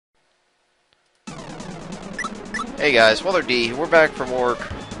Hey guys, WaddlerD, we're back for more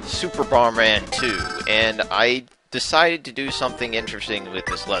Super Bomberman 2, and I decided to do something interesting with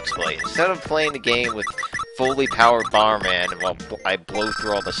this Let's Play. Instead of playing the game with fully powered Bomberman while I blow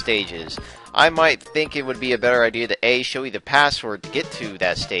through all the stages, I might think it would be a better idea to A, show you the password to get to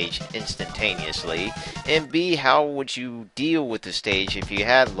that stage instantaneously, and B, how would you deal with the stage if you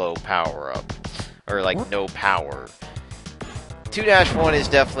had low power up, or like no power. 2-1 is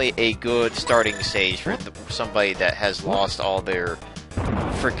definitely a good starting stage for somebody that has lost all their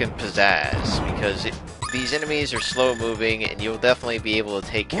frickin' pizzazz, because these enemies are slow moving and you'll definitely be able to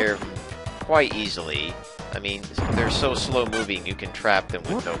take care of them quite easily. I mean, they're so slow moving you can trap them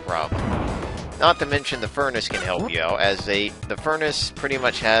with no problem. Not to mention the furnace can help you out, as the furnace pretty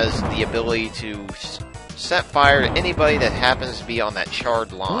much has the ability to set fire to anybody that happens to be on that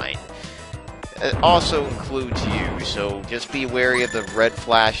charred line. It also includes you, so just be wary of the red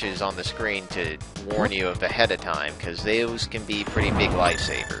flashes on the screen to warn you of ahead of time, because those can be pretty big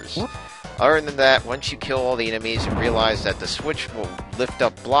lifesavers. Other than that, once you kill all the enemies and realize that the switch will lift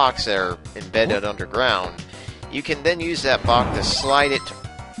up blocks that are embedded underground, you can then use that block to slide it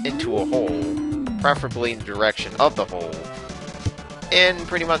into a hole, preferably in the direction of the hole, and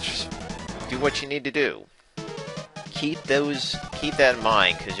pretty much do what you need to do. Keep that in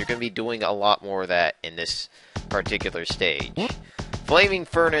mind, because you're going to be doing a lot more of that in this particular stage. Flaming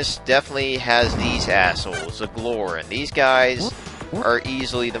Furnace definitely has these assholes, the Glore, and these guys are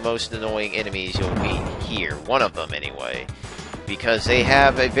easily the most annoying enemies you'll meet here, one of them anyway, because they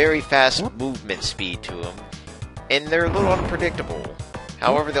have a very fast movement speed to them, and they're a little unpredictable.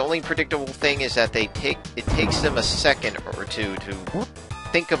 However, the only predictable thing is that it takes them a second or two to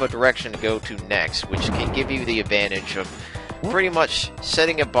think of a direction to go to next, which can give you the advantage of pretty much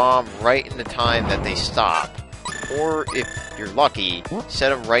setting a bomb right in the time that they stop. Or, if you're lucky, set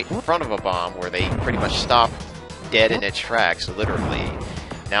them right in front of a bomb where they pretty much stop dead in its tracks, literally.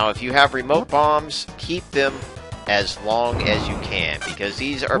 Now, if you have remote bombs, keep them as long as you can, because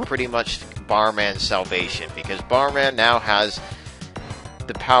these are pretty much Bomberman's salvation, because Bomberman now has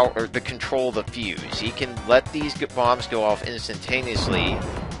the power, or the control of the fuse. He can let these bombs go off instantaneously,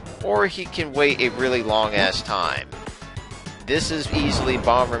 or he can wait a really long ass time. This is easily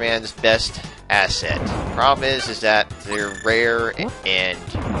Bomberman's best asset. Problem is that they're rare, and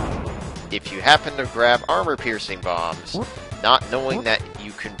if you happen to grab armor-piercing bombs, not knowing that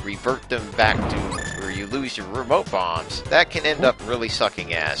you can revert them back to where you lose your remote bombs, that can end up really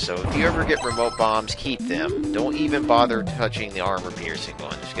sucking ass. So if you ever get remote bombs, keep them. Don't even bother touching the armor-piercing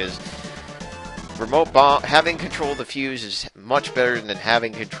ones, because having control of the fuse is much better than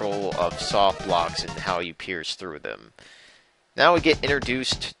having control of soft blocks and how you pierce through them. Now we get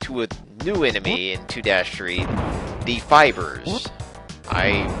introduced to a new enemy in 2-3, the Fibers.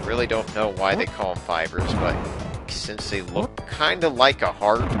 I really don't know why they call them Fibers, but since they look kind of like a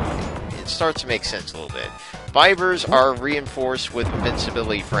heart, it starts to make sense a little bit. Fibers are reinforced with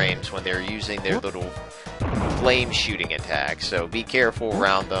invincibility frames when they're using their little flame shooting attack, so be careful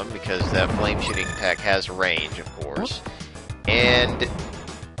around them, because that flame shooting attack has range, of course. And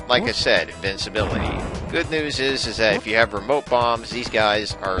like I said, invincibility. Good news is that if you have remote bombs, these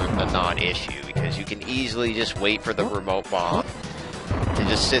guys are a non-issue, because you can easily just wait for the remote bomb to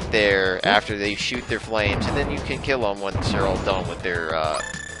just sit there after they shoot their flames, and then you can kill them once they're all done with their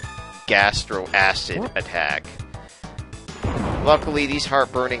gastro acid attack. Luckily, these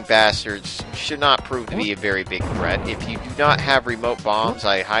heart-burning bastards should not prove to be a very big threat. If you do not have remote bombs,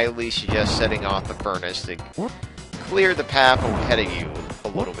 I highly suggest setting off the furnace to clear the path ahead of you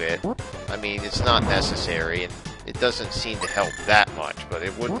a little bit. I mean, it's not necessary, and it doesn't seem to help that much, but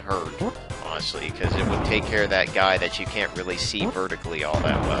it wouldn't hurt, honestly, because it would take care of that guy that you can't really see vertically all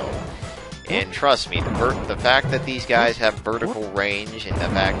that well. And trust me, the fact that these guys have vertical range, and the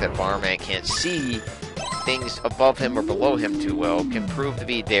fact that Bomberman can't see things above him or below him too well, can prove to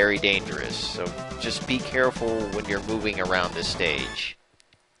be very dangerous. So just be careful when you're moving around this stage.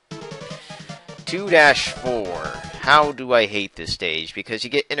 2-4. How do I hate this stage? Because you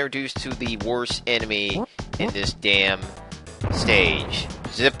get introduced to the worst enemy in this damn stage.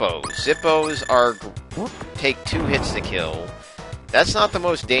 Zippos. Zippos take 2 hits to kill. That's not the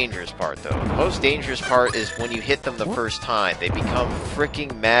most dangerous part, though. The most dangerous part is when you hit them the first time. They become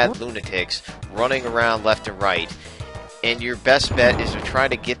freaking mad lunatics running around left and right. And your best bet is to try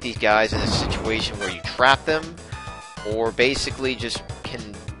to get these guys in a situation where you trap them, or basically just can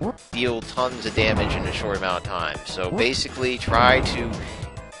deal tons of damage in a short amount of time. So basically try to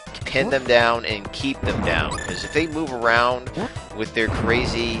pin them down and keep them down, because if they move around with their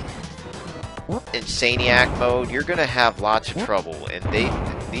crazy Insaniac mode, you're going to have lots of trouble, and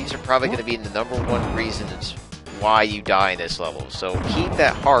these are probably going to be the #1 reasons why you die in this level. So keep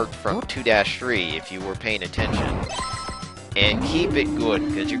that heart from 2-3 if you were paying attention. And keep it good,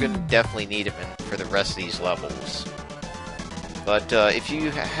 because you're going to definitely need it for the rest of these levels. But if you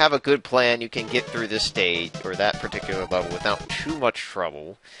have a good plan, you can get through this stage, or that particular level, without too much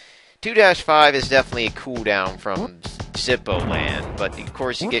trouble. 2-5 is definitely a cooldown from Zippo Land, but of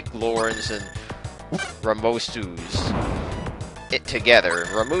course you get Glorns and Ramosus together.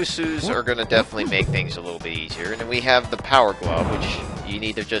 Ramosus are going to definitely make things a little bit easier. And then we have the Power Glove, which you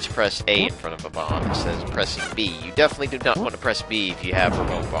need to just press A in front of a bomb instead of pressing B. You definitely do not want to press B if you have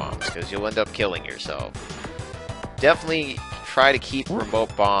remote bombs, because you'll end up killing yourself. Definitely try to keep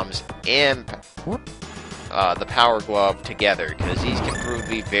remote bombs and the Power Glove together, because these can prove to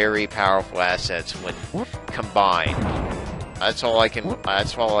be very powerful assets when combined. That's all I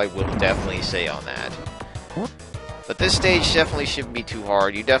will definitely say on that. But this stage definitely shouldn't be too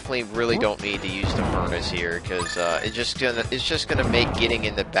hard. You definitely really don't need to use the furnace here, because it's just gonna make getting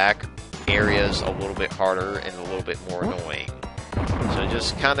in the back areas a little bit harder and a little bit more annoying. So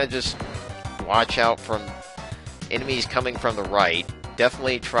just watch out from enemies coming from the right.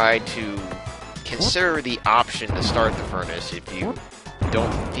 Definitely try to consider the option to start the furnace if you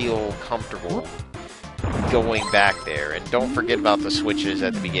don't feel comfortable going back there. And don't forget about the switches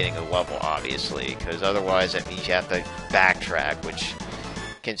at the beginning of the level, obviously, because otherwise that means you have to backtrack, which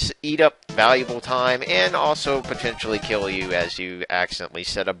can eat up valuable time and also potentially kill you as you accidentally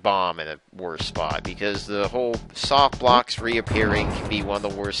set a bomb in a worse spot, because the whole soft blocks reappearing can be one of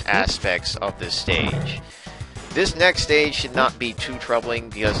the worst aspects of this stage. This next stage should not be too troubling,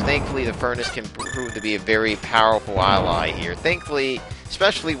 because thankfully the furnace can prove to be a very powerful ally here. Thankfully,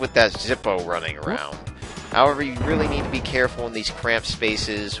 especially with that Zippo running around. However, you really need to be careful in these cramped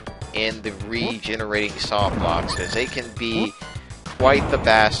spaces and the regenerating soft blocks, because they can be quite the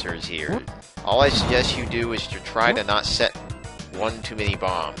bastards here. All I suggest you do is to try to not set one too many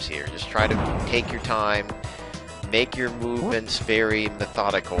bombs here. Just try to take your time, make your movements very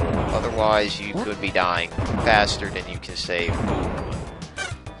methodical, otherwise you could be dying faster than you can say boom.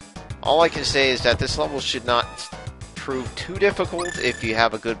 All I can say is that this level should not prove too difficult if you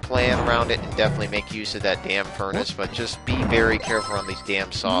have a good plan around it, and definitely make use of that damn furnace, but just be very careful on these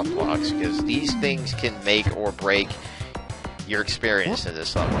damn soft blocks, because these things can make or break your experience in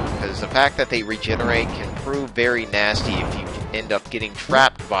this level, because the fact that they regenerate can prove very nasty if you end up getting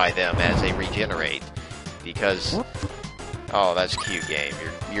trapped by them as they regenerate. Because, oh, that's cute, game.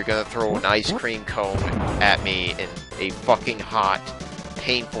 You're gonna throw an ice cream cone at me in a fucking hot,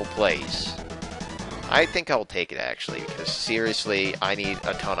 painful place. I think I'll take it, actually, because seriously, I need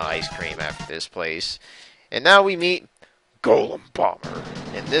a ton of ice cream after this place. And now we meet Golem Bomber.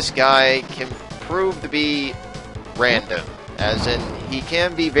 And this guy can prove to be random, as in, he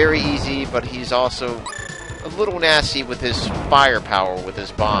can be very easy, but he's also a little nasty with his firepower with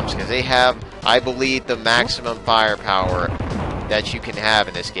his bombs, because they have, I believe, the maximum firepower that you can have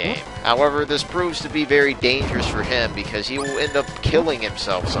in this game. However, this proves to be very dangerous for him, because he will end up killing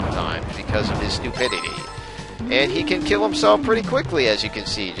himself sometimes because of his stupidity. And he can kill himself pretty quickly, as you can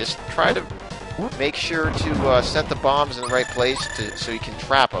see. Just try to make sure to set the bombs in the right place so you can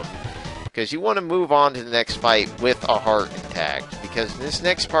trap them, because you want to move on to the next fight with a heart intact, because this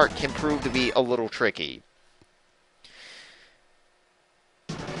next part can prove to be a little tricky.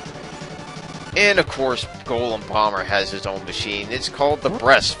 And of course, Golem Bomber has his own machine. It's called the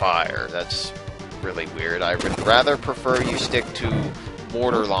Breastfire. That's really weird. I would rather prefer you stick to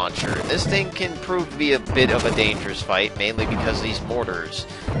Mortar Launcher. This thing can prove to be a bit of a dangerous fight, mainly because of these mortars.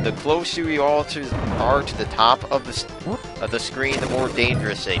 The closer you all are to the top of the screen, the more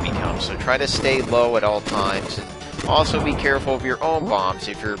dangerous they become. So try to stay low at all times, and also be careful of your own bombs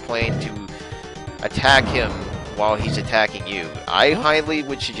if you're planning to attack him while he's attacking you. I highly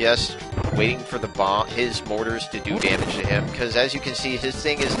would suggest waiting for his mortars to do damage to him, because as you can see, his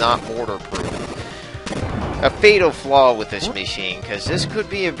thing is not mortar proof. A fatal flaw with this machine, because this could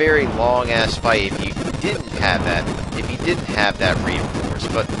be a very long ass fight if you didn't have that reinforce.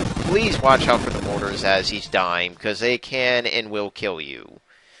 But please watch out for the mortars as he's dying, because they can and will kill you.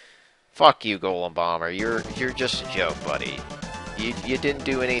 Fuck you, Golem Bomber. You're just a joke, buddy. You didn't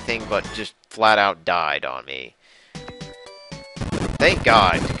do anything but just flat out died on me. Thank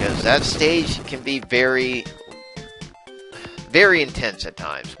God, because that stage can be very, very intense at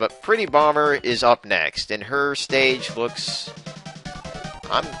times. But Pretty Bomber is up next, and her stage looks...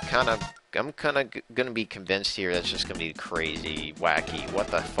 I'm kind of gonna be convinced here that's just gonna be crazy, wacky. What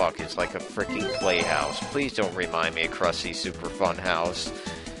the fuck? It's like a freaking playhouse. Please don't remind me of Krusty Super Fun House.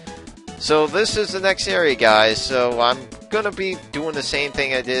 So this is the next area, guys. So I'm gonna be doing the same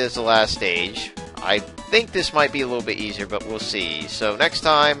thing I did as the last stage. I think this might be a little bit easier, but we'll see. So next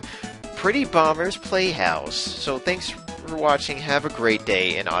time, Pretty Bombers Playhouse. So thanks for watching, have a great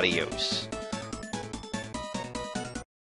day, and adios.